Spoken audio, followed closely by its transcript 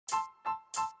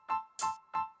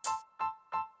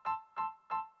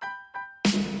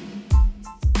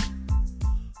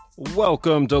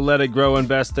Welcome to Let It Grow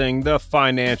Investing, the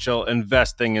financial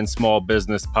investing in small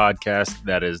business podcast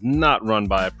that is not run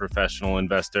by a professional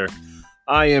investor.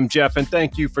 I am Jeff, and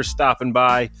thank you for stopping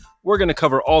by. We're going to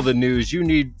cover all the news you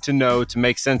need to know to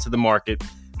make sense of the market,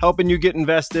 helping you get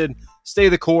invested, stay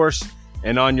the course,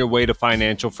 and on your way to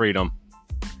financial freedom.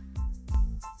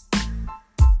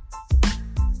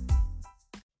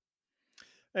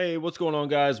 Hey, what's going on,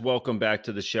 guys? Welcome back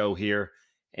to the show here.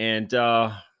 And,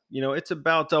 it's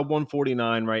about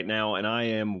 149 right now, and I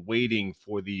am waiting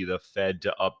for the Fed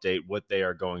to update what they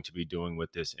are going to be doing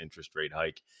with this interest rate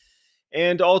hike.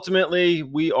 And ultimately,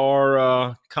 we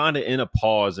are kind of in a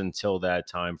pause until that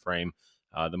time frame.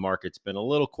 The market's been a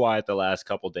little quiet the last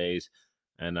couple days,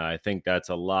 and I think that's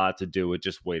a lot to do with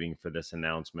just waiting for this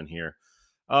announcement here.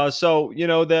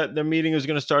 That the meeting is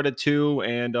going to start at 2,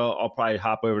 and I'll probably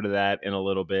hop over to that in a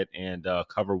little bit and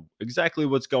cover exactly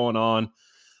what's going on.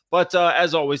 But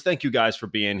as always, thank you guys for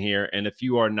being here. And if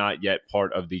you are not yet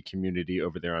part of the community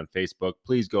over there on Facebook,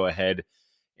 please go ahead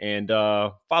and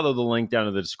follow the link down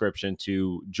in the description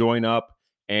to join up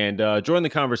and join the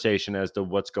conversation as to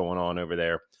what's going on over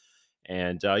there.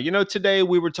 And, today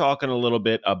we were talking a little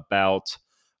bit about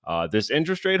this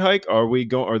interest rate hike. Are we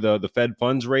going, or the Fed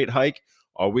funds rate hike?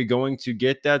 Are we going to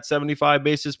get that 75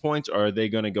 basis points, or are they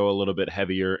going to go a little bit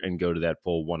heavier and go to that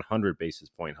full 100 basis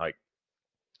point hike?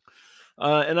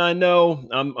 And I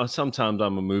know sometimes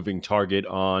I'm a moving target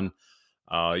on,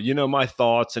 my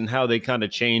thoughts and how they kind of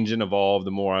change and evolve.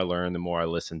 The more I learn, the more I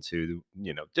listen to,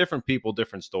 different people,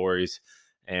 different stories,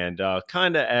 and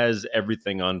kind of as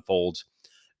everything unfolds.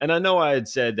 And I know I had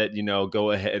said that, go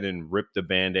ahead and rip the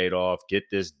Band-Aid off, get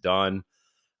this done.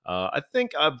 I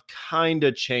think I've kind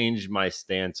of changed my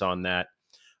stance on that.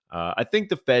 I think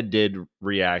the Fed did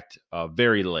react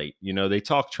very late. They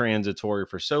talked transitory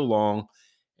for so long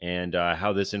and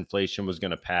how this inflation was going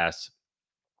to pass.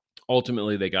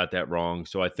 Ultimately, they got that wrong.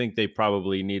 So I think they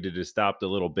probably needed to stop the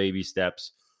little baby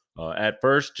steps at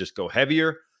first, just go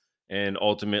heavier and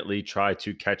ultimately try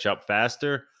to catch up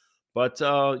faster. But,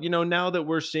 now that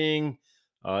we're seeing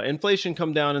inflation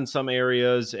come down in some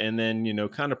areas and then,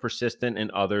 kind of persistent in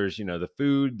others, the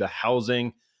food, the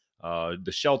housing,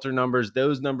 the shelter numbers,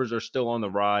 those numbers are still on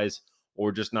the rise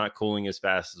or just not cooling as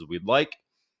fast as we'd like.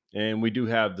 And we do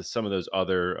have some of those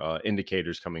other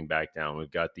indicators coming back down.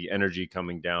 We've got the energy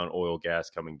coming down, oil, gas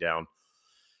coming down.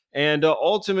 And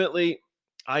ultimately,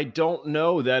 I don't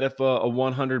know that if a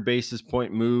 100 basis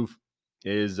point move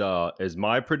is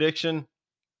my prediction.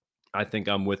 I think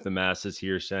I'm with the masses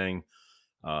here saying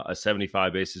a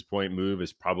 75 basis point move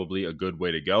is probably a good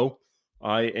way to go.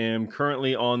 I am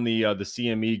currently on the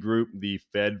CME group, the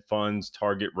Fed Funds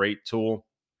Target Rate tool,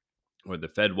 or the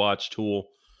Fed Watch tool.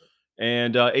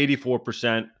 And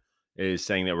 84% is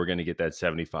saying that we're going to get that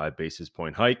 75 basis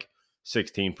point hike,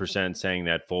 16% saying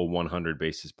that full 100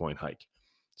 basis point hike.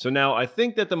 So now I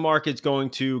think that the market's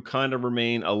going to kind of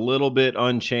remain a little bit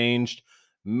unchanged,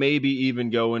 maybe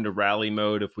even go into rally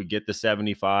mode if we get the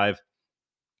 75.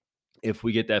 If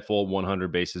we get that full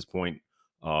 100 basis point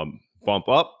bump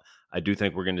up, I do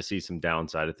think we're going to see some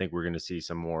downside. I think we're going to see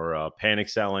some more panic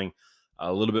selling,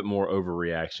 a little bit more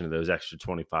overreaction to those extra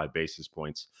 25 basis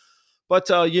points. But,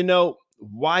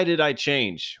 why did I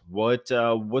change? What's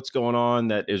going on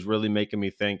that is really making me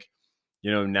think,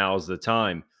 now's the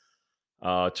time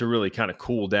to really kind of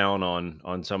cool down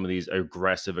on some of these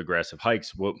aggressive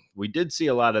hikes? Well, we did see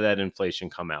a lot of that inflation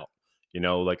come out.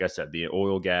 Like I said, the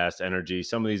oil, gas, energy,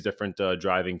 some of these different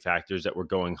driving factors that were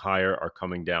going higher are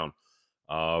coming down.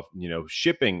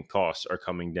 Shipping costs are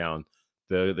coming down.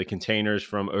 The containers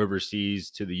from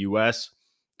overseas to the U.S.,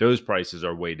 those prices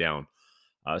are way down.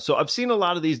 So I've seen a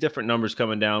lot of these different numbers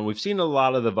coming down. We've seen a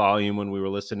lot of the volume when we were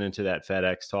listening to that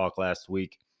FedEx talk last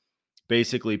week,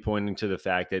 basically pointing to the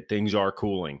fact that things are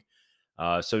cooling.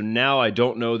 So now I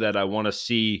don't know that I want to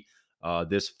see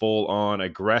this full-on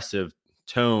aggressive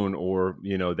tone or,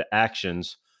 the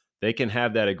actions. They can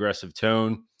have that aggressive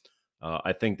tone.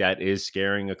 I think that is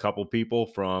scaring a couple people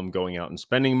from going out and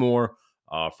spending more,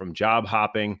 from job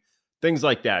hopping, things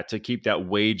like that, to keep that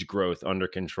wage growth under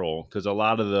control. Because a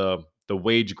lot of the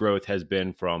wage growth has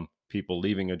been from people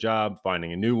leaving a job,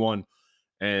 finding a new one,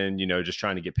 and, just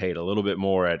trying to get paid a little bit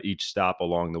more at each stop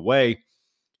along the way.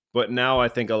 But now I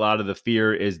think a lot of the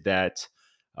fear is that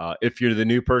if you're the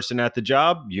new person at the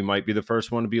job, you might be the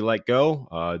first one to be let go.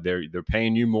 They're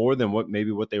paying you more than what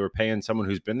they were paying someone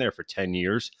who's been there for 10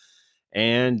 years.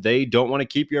 And they don't want to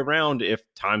keep you around if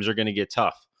times are going to get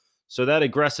tough. So that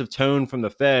aggressive tone from the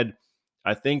Fed,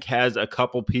 I think, has a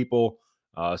couple people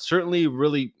certainly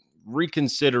really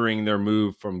reconsidering their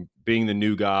move from being the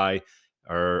new guy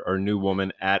or new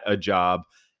woman at a job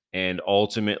and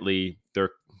ultimately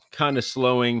they're kind of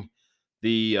slowing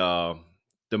the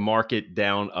market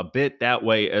down a bit that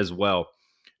way as well.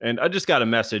 And I just got a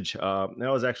message. I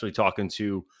was actually talking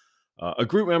to a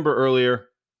group member earlier,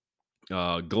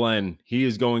 Glenn. He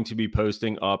is going to be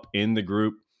posting up in the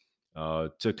group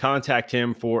to contact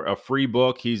him for a free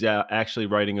book. He's actually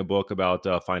writing a book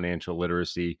about financial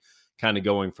literacy, kind of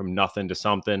going from nothing to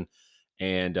something.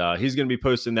 And he's going to be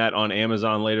posting that on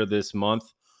Amazon later this month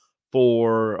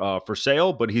for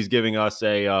sale. But he's giving us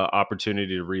a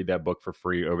opportunity to read that book for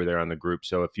free over there on the group.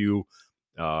 So if you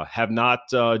have not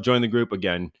joined the group,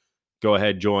 again, go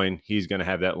ahead, join. He's going to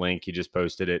have that link. He just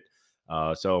posted it.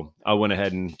 So I went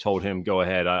ahead and told him, go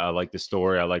ahead. I like the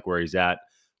story. I like where he's at,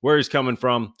 where he's coming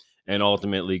from, and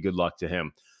ultimately good luck to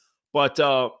him. But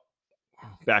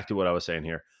back to what I was saying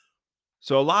here.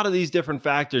 So a lot of these different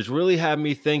factors really have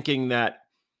me thinking that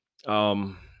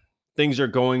um, things are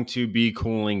going to be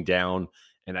cooling down,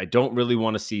 and I don't really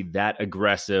want to see that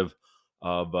aggressive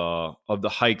of the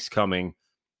hikes coming,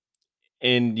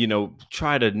 and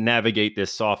try to navigate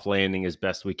this soft landing as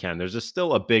best we can. There's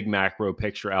still a big macro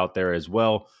picture out there as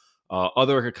well.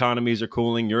 Other economies are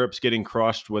cooling. Europe's getting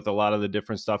crushed with a lot of the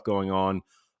different stuff going on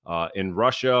in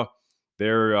Russia.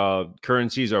 Their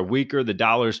currencies are weaker. The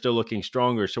dollar is still looking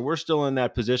stronger. So we're still in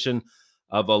that position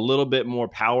of a little bit more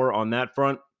power on that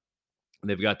front.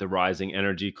 They've got the rising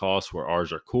energy costs where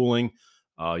ours are cooling.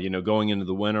 Going into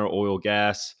the winter, oil,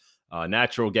 gas,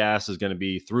 natural gas is going to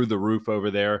be through the roof over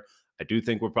there. I do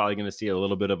think we're probably going to see a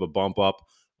little bit of a bump up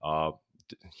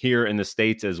here in the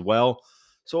States as well.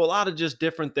 So a lot of just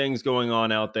different things going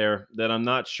on out there that I'm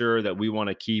not sure that we want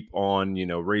to keep on,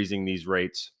 raising these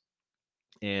rates,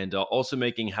 and also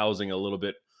making housing a little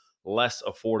bit less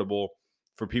affordable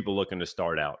for people looking to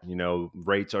start out.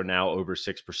 Rates are now over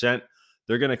 6%.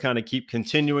 They're going to kind of keep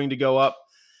continuing to go up.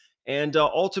 And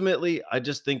ultimately, I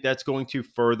just think that's going to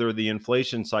further the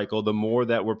inflation cycle. The more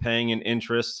that we're paying in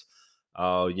interest,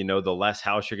 the less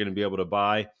house you're going to be able to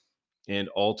buy. And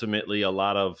ultimately, a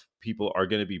lot of people are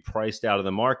going to be priced out of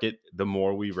the market the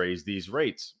more we raise these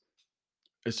rates,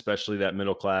 especially that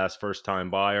middle class, first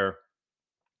time buyer,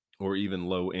 or even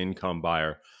low income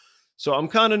buyer. So I'm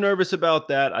kind of nervous about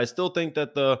that. I still think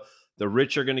that the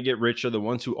rich are going to get richer, the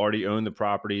ones who already own the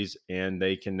properties, and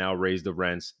they can now raise the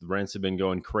rents. The rents have been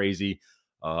going crazy.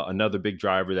 Another big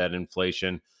driver, that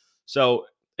inflation. So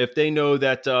if they know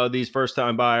that these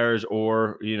first-time buyers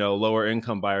or lower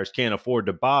income buyers can't afford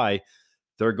to buy,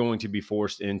 they're going to be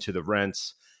forced into the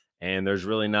rents. And there's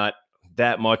really not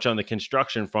that much on the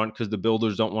construction front because the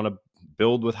builders don't want to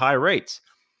build with high rates.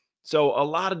 So a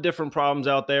lot of different problems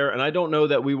out there. And I don't know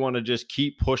that we want to just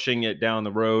keep pushing it down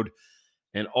the road.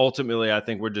 And ultimately, I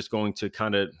think we're just going to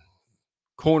kind of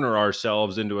corner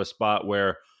ourselves into a spot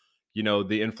where,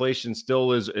 the inflation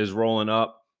still is rolling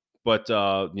up, but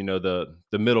the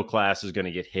middle class is going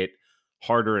to get hit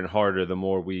harder and harder the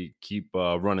more we keep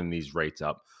running these rates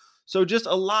up. So just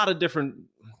a lot of different,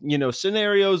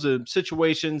 scenarios and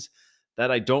situations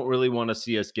that I don't really want to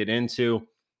see us get into.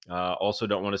 Also,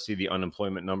 don't want to see the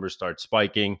unemployment numbers start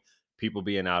spiking, people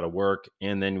being out of work,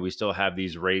 and then we still have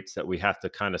these rates that we have to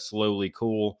kind of slowly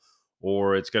cool,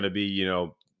 or it's going to be,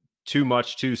 too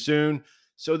much too soon.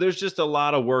 So there's just a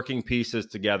lot of working pieces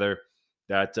together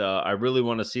that I really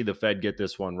want to see the Fed get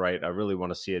this one right. I really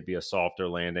want to see it be a softer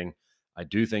landing. I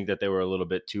do think that they were a little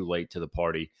bit too late to the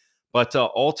party, but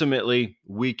ultimately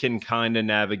we can kind of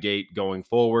navigate going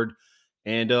forward.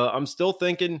 And I'm still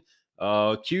thinking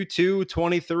Q2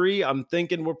 23, I'm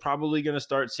thinking we're probably going to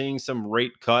start seeing some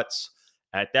rate cuts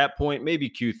at that point, maybe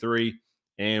Q3,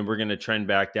 and we're going to trend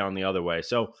back down the other way.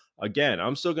 So again,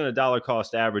 I'm still going to dollar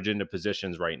cost average into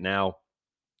positions right now,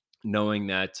 knowing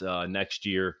that next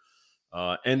year,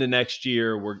 end of next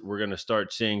year, we're going to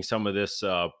start seeing some of this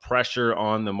pressure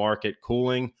on the market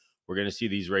cooling. We're going to see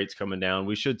these rates coming down.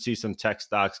 We should see some tech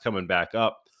stocks coming back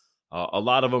up. A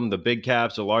lot of them, the big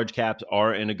caps, the large caps,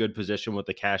 are in a good position with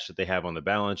the cash that they have on the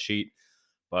balance sheet.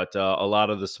 But a lot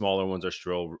of the smaller ones are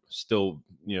still,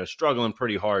 struggling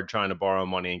pretty hard trying to borrow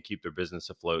money and keep their business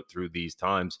afloat through these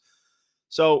times.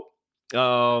 So,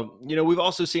 we've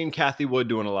also seen Kathy Wood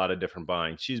doing a lot of different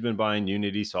buying. She's been buying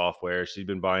Unity software. She's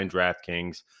been buying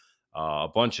DraftKings, a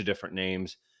bunch of different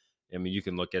names. I mean, you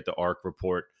can look at the ARK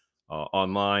report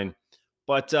online.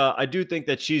 But I do think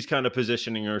that she's kind of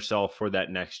positioning herself for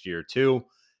that next year too.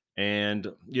 And,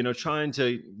 trying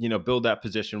to, build that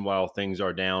position while things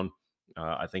are down.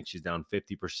 I think she's down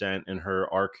 50% in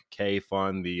her ARK K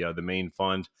fund, the main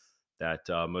fund that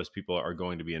most people are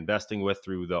going to be investing with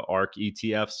through the ARK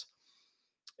ETFs.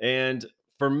 And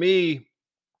for me,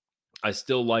 I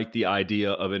still like the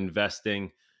idea of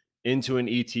investing into an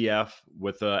ETF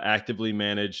with actively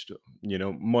managed,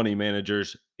 money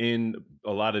managers in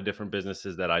a lot of different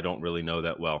businesses that I don't really know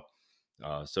that well.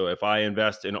 So if I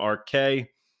invest in ARK-K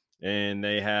and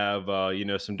they have,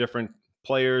 some different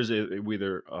players,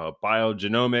 either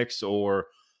biogenomics or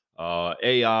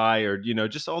AI, or,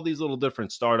 just all these little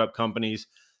different startup companies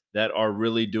that are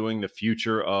really doing the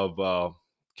future of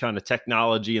kind of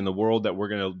technology in the world that we're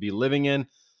going to be living in.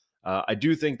 I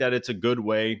do think that it's a good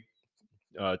way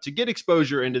to get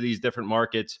exposure into these different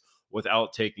markets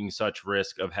without taking such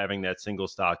risk of having that single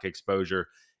stock exposure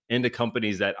into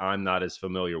companies that I'm not as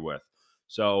familiar with.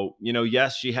 So,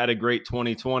 yes, she had a great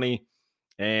 2020,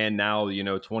 and now,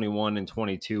 21 and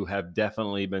 22 have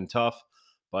definitely been tough,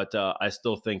 but I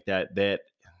still think that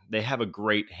they have a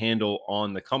great handle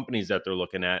on the companies that they're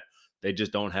looking at. They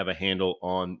just don't have a handle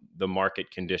on the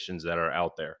market conditions that are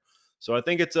out there. So I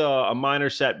think it's a minor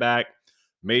setback,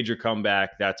 major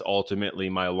comeback. That's ultimately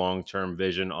my long-term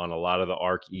vision on a lot of the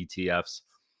ARK ETFs.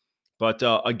 But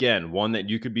again, one that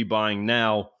you could be buying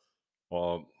now,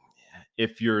 uh,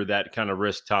 if you're that kind of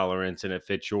risk tolerance and it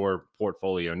fits your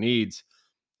portfolio needs,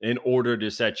 in order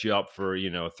to set you up for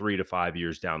 3 to 5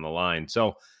 years down the line.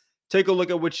 So take a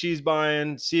look at what she's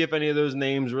buying, see if any of those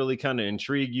names really kind of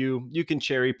intrigue you. You can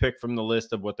cherry pick from the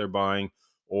list of what they're buying,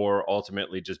 or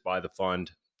ultimately just buy the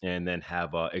fund and then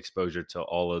have exposure to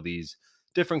all of these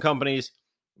different companies.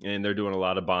 And they're doing a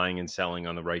lot of buying and selling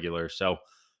on the regular. So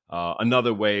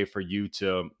another way for you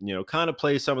to kind of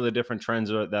play some of the different trends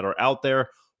that are out there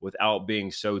without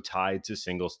being so tied to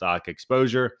single stock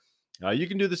exposure. You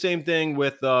can do the same thing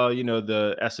with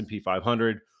the S&P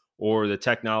 500 or the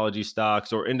technology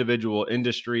stocks or individual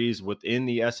industries within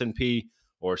the S&P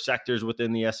or sectors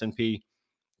within the S&P.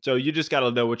 So you just got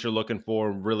to know what you're looking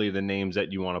for, really the names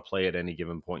that you want to play at any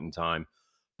given point in time.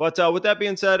 But with that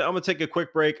being said, I'm going to take a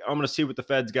quick break. I'm going to see what the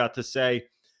Fed's got to say.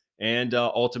 And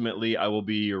ultimately, I will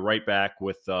be right back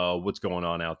with what's going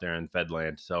on out there in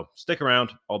Fedland. So stick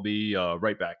around. I'll be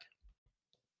right back.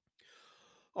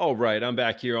 All right, I'm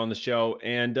back here on the show.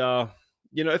 And,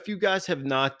 if you guys have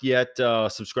not yet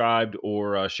subscribed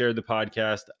or shared the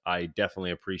podcast, I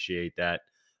definitely appreciate that,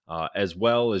 as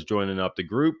well as joining up the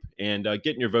group and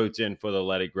getting your votes in for the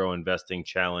Let It Grow Investing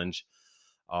Challenge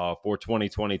for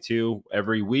 2022.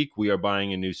 Every week, we are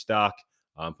buying a new stock.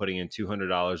 I'm putting in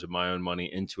 $200 of my own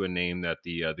money into a name that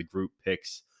the group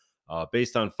picks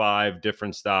based on 5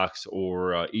 different stocks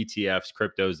or ETFs,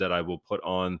 cryptos that I will put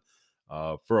on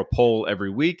for a poll every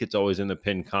week. It's always in the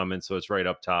pinned comment, so it's right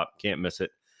up top. Can't miss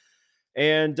it.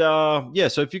 And yeah,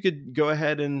 so if you could go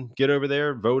ahead and get over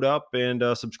there, vote up, and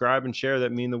subscribe and share,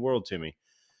 that mean the world to me.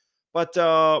 But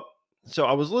so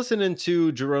I was listening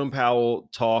to Jerome Powell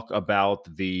talk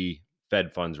about the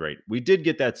Fed funds rate. We did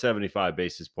get that 75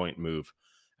 basis point move.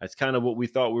 That's kind of what we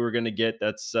thought we were going to get.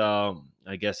 That's I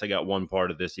guess I got one part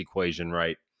of this equation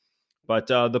right. But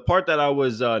the part that I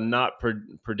was not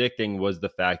predicting was the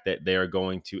fact that they are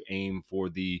going to aim for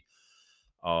the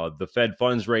Fed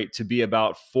funds rate to be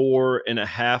about 4.5,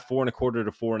 4.25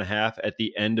 to 4.5 at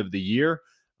the end of the year.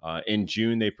 In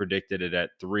June, they predicted it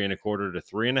at 3.25 to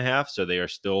 3.5. So they are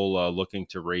still looking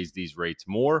to raise these rates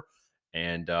more,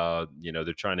 and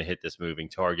they're trying to hit this moving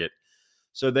target.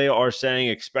 So they are saying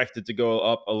expect it to go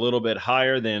up a little bit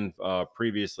higher than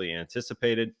previously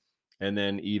anticipated, and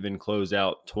then even close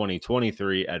out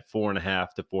 2023 at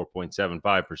 4.5 to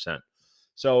 4.75%.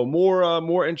 So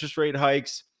more interest rate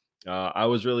hikes. I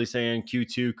was really saying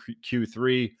Q2,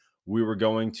 Q3, we were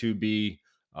going to be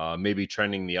maybe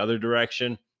trending the other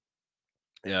direction.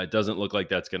 Yeah, it doesn't look like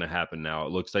that's going to happen now.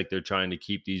 It looks like they're trying to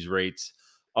keep these rates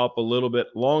up a little bit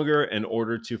longer in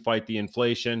order to fight the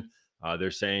inflation.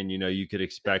 They're saying, you could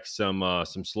expect some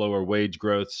slower wage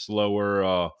growth,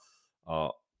 slower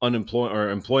unemployment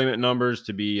or employment numbers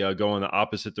to be going the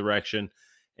opposite direction,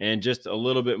 and just a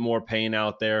little bit more pain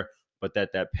out there. But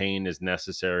that pain is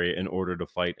necessary in order to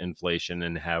fight inflation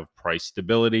and have price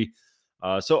stability.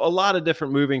 So a lot of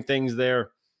different moving things there,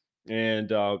 and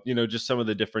just some of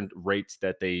the different rates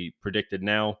that they predicted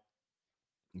now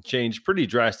changed pretty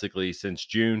drastically since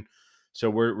June. So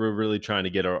we're really trying to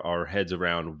get our heads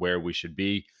around where we should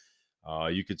be.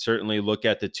 You could certainly look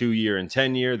at the 2-year and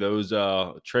 10-year. Those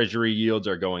treasury yields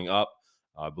are going up.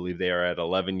 I believe they are at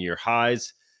 11-year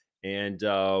highs. And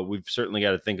we've certainly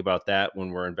got to think about that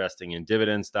when we're investing in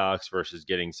dividend stocks versus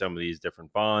getting some of these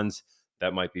different bonds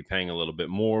that might be paying a little bit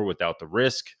more without the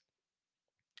risk.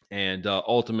 And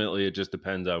ultimately, it just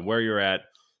depends on where you're at,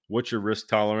 what your risk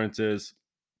tolerance is,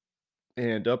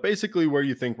 and basically where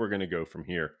you think we're going to go from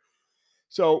here.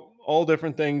 So all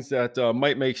different things that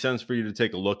might make sense for you to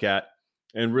take a look at.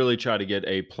 and really try to get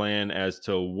a plan as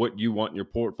to what you want your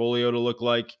portfolio to look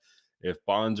like. If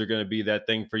bonds are going to be that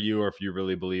thing for you, or if you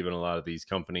really believe in a lot of these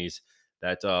companies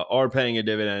that are paying a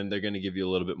dividend, they're going to give you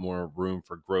a little bit more room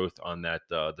for growth on that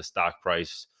the stock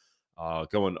price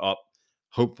going up.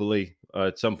 Hopefully,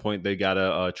 at some point they got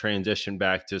to transition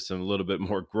back to some little bit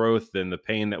more growth than the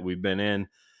pain that we've been in.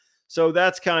 So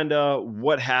that's kind of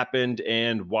what happened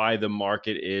and why the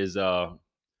market is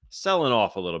selling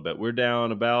off a little bit. We're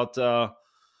down about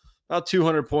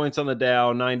 200 points on the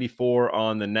Dow, 94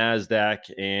 on the Nasdaq,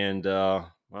 and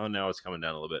well, now it's coming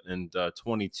down a little bit, and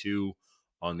 22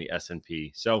 on the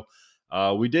S&P. So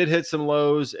we did hit some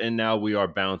lows, and now we are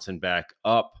bouncing back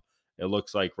up. It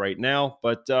looks like right now,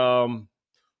 but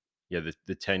yeah,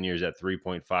 the 10 years at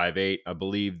 3.58. I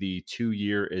believe the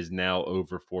 2-year is now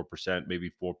over 4%, maybe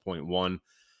 4.1.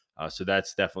 So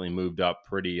that's definitely moved up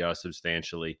pretty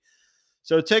substantially.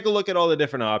 So take a look at all the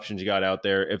different options you got out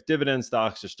there. If dividend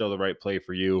stocks are still the right play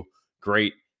for you,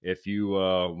 great. If you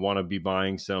want to be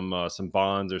buying some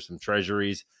bonds or some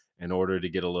treasuries in order to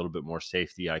get a little bit more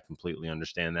safety, I completely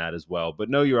understand that as well. But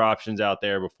know your options out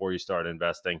there before you start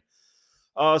investing.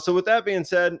 So with that being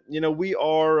said, we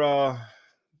are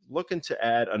looking to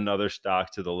add another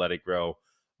stock to the Let It Grow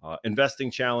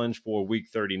investing challenge for week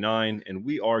 39, and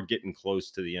we are getting close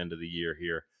to the end of the year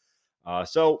here.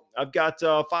 So I've got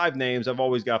 5 names. I've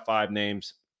always got 5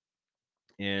 names.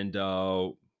 And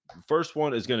first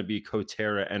one is going to be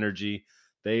Coterra Energy.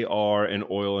 They are an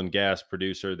oil and gas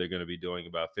producer. They're going to be doing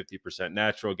about 50%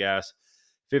 natural gas,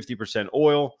 50%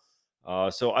 oil.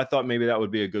 So I thought maybe that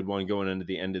would be a good one going into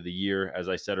the end of the year. As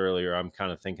I said earlier, I'm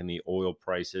kind of thinking the oil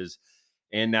prices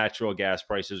and natural gas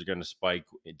prices are going to spike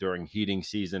during heating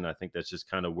season. I think that's just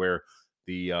kind of where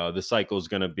the cycle is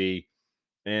going to be.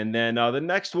 And then the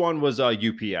next one was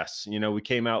UPS. We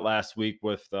came out last week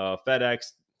with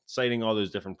FedEx citing all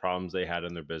those different problems they had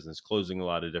in their business, closing a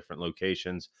lot of different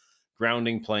locations,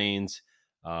 grounding planes,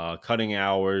 cutting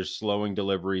hours, slowing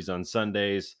deliveries on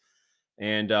Sundays.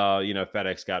 And,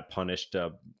 FedEx got punished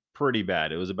pretty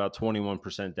bad. It was about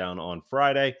 21% down on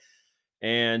Friday.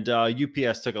 And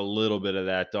UPS took a little bit of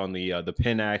that on the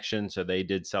pin action. So they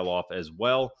did sell off as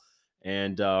well.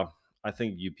 And I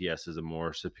think UPS is a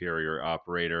more superior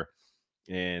operator,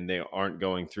 and they aren't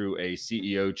going through a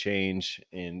CEO change.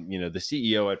 And, the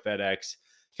CEO at FedEx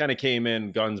kind of came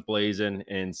in guns blazing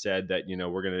and said that,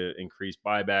 we're going to increase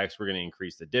buybacks. We're going to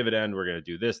increase the dividend. We're going to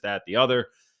do this, that, the other.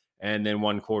 And then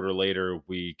 1 quarter later,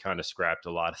 we kind of scrapped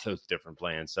a lot of those different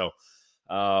plans. So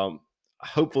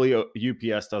hopefully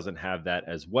UPS doesn't have that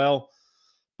as well.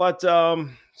 But so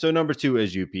number 2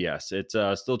 is UPS. It's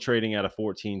still trading at a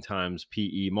 14 times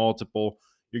PE multiple.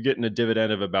 You're getting a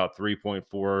dividend of about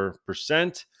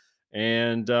 3.4%.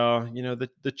 And,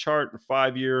 the chart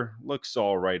 5-year looks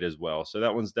all right as well. So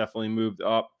that one's definitely moved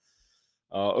up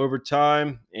over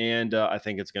time. And I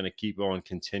think it's going to keep on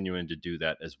continuing to do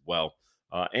that as well.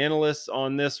 Analysts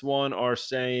on this one are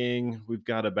saying we've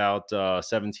got about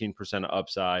 17%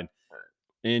 upside.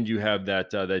 And you have that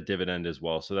dividend as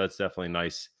well. So that's definitely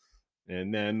nice.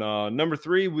 And then number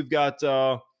 3, we've got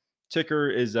ticker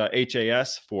is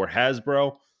HAS for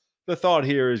Hasbro. The thought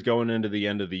here is going into the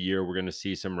end of the year, we're going to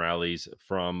see some rallies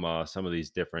from some of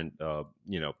these different,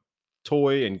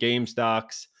 toy and game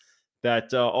stocks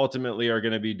that ultimately are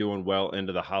going to be doing well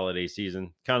into the holiday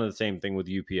season. Kind of the same thing with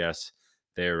UPS.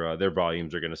 Their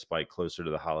volumes are going to spike closer to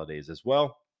the holidays as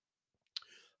well.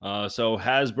 So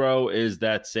Hasbro is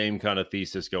that same kind of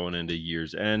thesis going into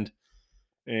year's end.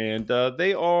 And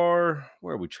they are,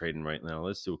 where are we trading right now?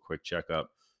 Let's do a quick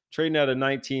checkup. Trading at a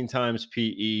 19 times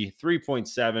PE,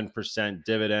 3.7%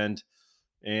 dividend.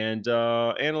 And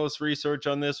analyst research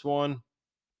on this one,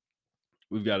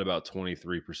 we've got about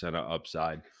 23% of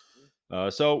upside.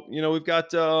 So, we've got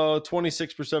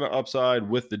 26% of upside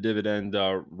with the dividend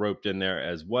roped in there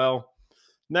as well.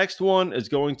 Next one is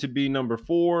going to be number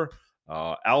 4.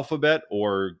 Alphabet,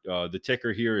 or the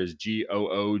ticker here is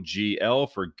GOOGL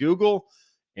for Google,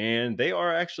 and they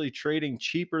are actually trading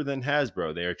cheaper than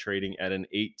Hasbro. They are trading at an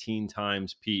 18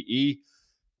 times PE.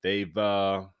 They've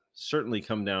certainly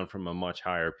come down from a much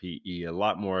higher PE, a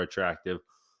lot more attractive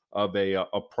of a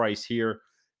price here.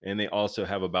 And they also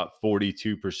have about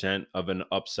 42% of an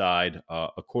upside,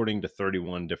 according to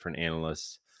 31 different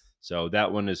analysts. So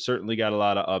that one has certainly got a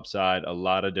lot of upside, a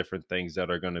lot of different things that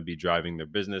are going to be driving their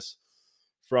business,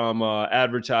 from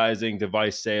advertising,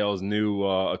 device sales, new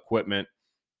equipment.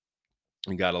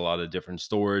 We got a lot of different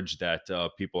storage that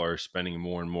people are spending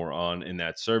more and more on in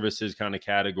that services kind of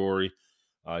category.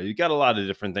 You got a lot of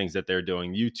different things that they're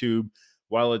doing. YouTube,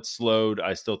 while it's slowed,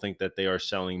 I still think that they are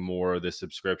selling more of the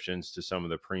subscriptions to some of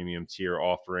the premium tier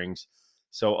offerings.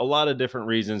 So a lot of different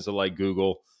reasons to like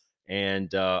Google.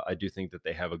 And I do think that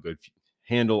they have a good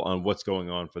handle on what's going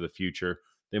on for the future.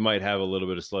 They might have a little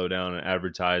bit of slowdown in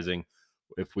advertising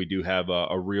if we do have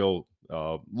a real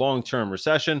long-term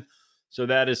recession. So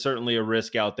that is certainly a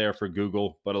risk out there for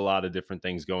Google, but a lot of different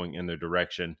things going in their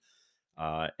direction.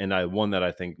 One that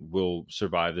I think will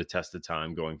survive the test of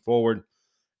time going forward.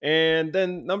 And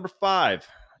then number 5,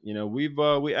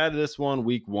 we added this one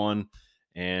week 1,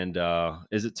 and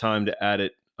is it time to add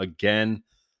it again?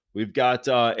 We've got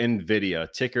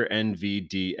NVIDIA, ticker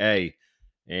NVDA.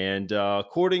 And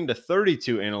according to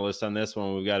 32 analysts on this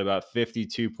one, we've got about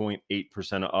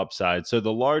 52.8% of upside. So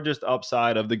the largest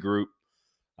upside of the group.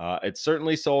 It's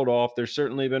certainly sold off. There's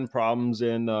certainly been problems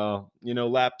in,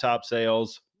 laptop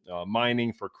sales.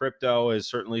 Mining for crypto has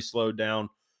certainly slowed down.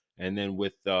 And then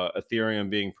with Ethereum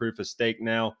being proof of stake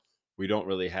now, we don't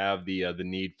really have the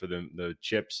need for the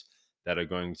chips that are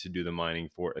going to do the mining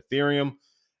for Ethereum.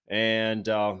 And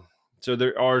so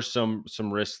there are some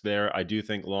risks there. I do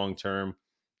think long term,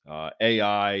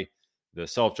 AI, the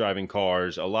self-driving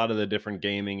cars, a lot of the different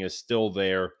gaming is still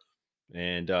there.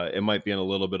 And it might be in a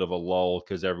little bit of a lull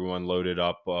because everyone loaded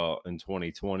up in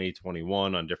 2020,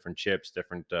 21 on different chips,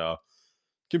 different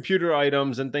computer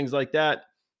items and things like that.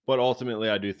 But ultimately,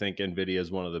 I do think NVIDIA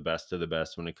is one of the best of the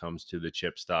best when it comes to the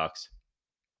chip stocks.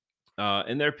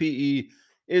 And their PE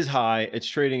is high. It's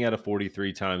trading at a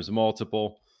 43 times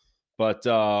multiple. But,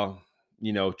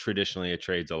 traditionally it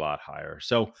trades a lot higher.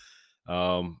 So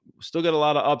still got a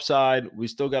lot of upside. We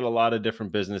still got a lot of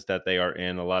different business that they are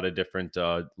in, a lot of different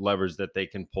levers that they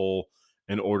can pull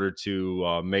in order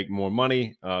to make more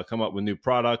money, come up with new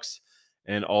products,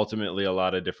 and ultimately a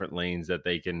lot of different lanes that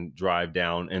they can drive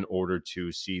down in order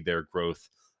to see their growth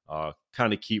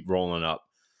kind of keep rolling up.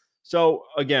 So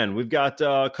again, we've got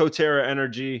Coterra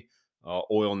Energy,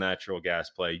 oil, natural gas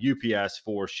play, UPS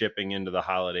for shipping into the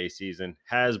holiday season,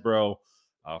 Hasbro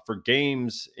for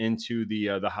games into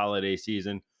the holiday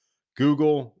season,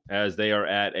 Google as they are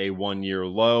at a 1-year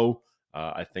low.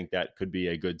 I think that could be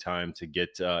a good time to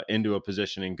get into a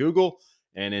position in Google,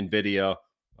 and NVIDIA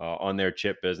on their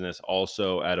chip business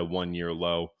also at a 1-year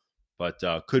low, but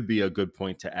could be a good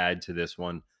point to add to this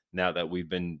one now that we've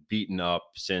been beaten up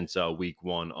since week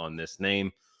 1 on this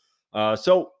name.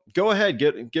 So go ahead,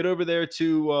 get over there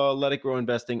to Let It Grow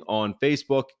Investing on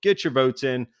Facebook. Get your votes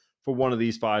in for one of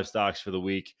these 5 stocks for the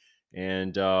week.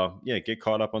 And get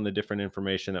caught up on the different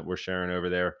information that we're sharing over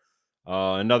there.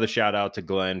 Another shout out to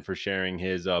Glenn for sharing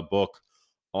his book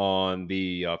on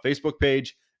the Facebook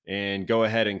page. And go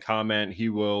ahead and comment. He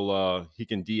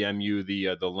can DM you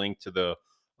the link to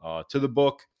the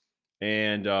book.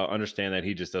 And understand that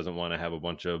he just doesn't want to have a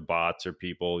bunch of bots or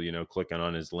people, clicking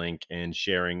on his link and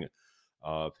sharing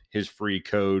his free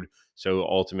code. So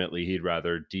ultimately, he'd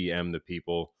rather DM the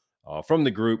people from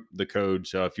the group the code.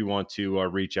 So if you want to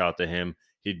reach out to him,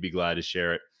 he'd be glad to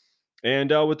share it.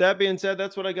 And with that being said,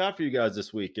 that's what I got for you guys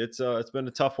this week. It's been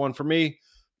a tough one for me,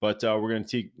 but we're going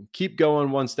to keep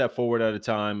going one step forward at a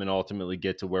time and ultimately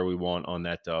get to where we want on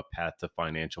that path to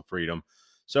financial freedom.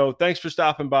 So thanks for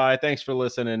stopping by. Thanks for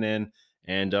listening in.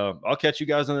 And I'll catch you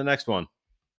guys on the next one.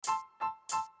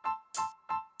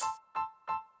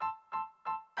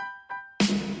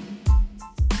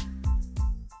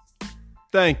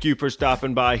 Thank you for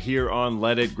stopping by here on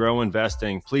Let It Grow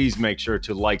Investing. Please make sure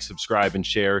to like, subscribe, and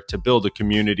share to build a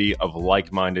community of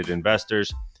like-minded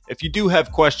investors. If you do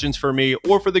have questions for me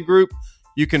or for the group,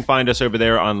 you can find us over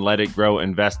there on Let It Grow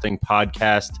Investing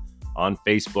Podcast on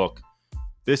Facebook.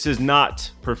 This is not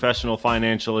professional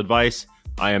financial advice.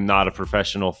 I am not a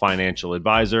professional financial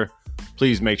advisor.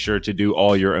 Please make sure to do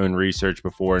all your own research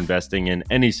before investing in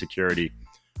any security.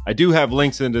 I do have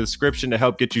links in the description to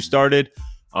help get you started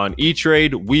on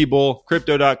E-Trade, Webull,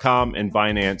 Crypto.com, and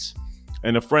Binance.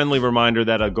 And a friendly reminder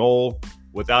that a goal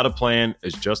without a plan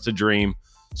is just a dream.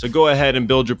 So go ahead and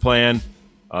build your plan,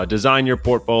 design your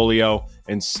portfolio,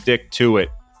 and stick to it.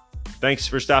 Thanks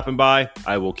for stopping by.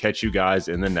 I will catch you guys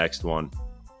in the next one.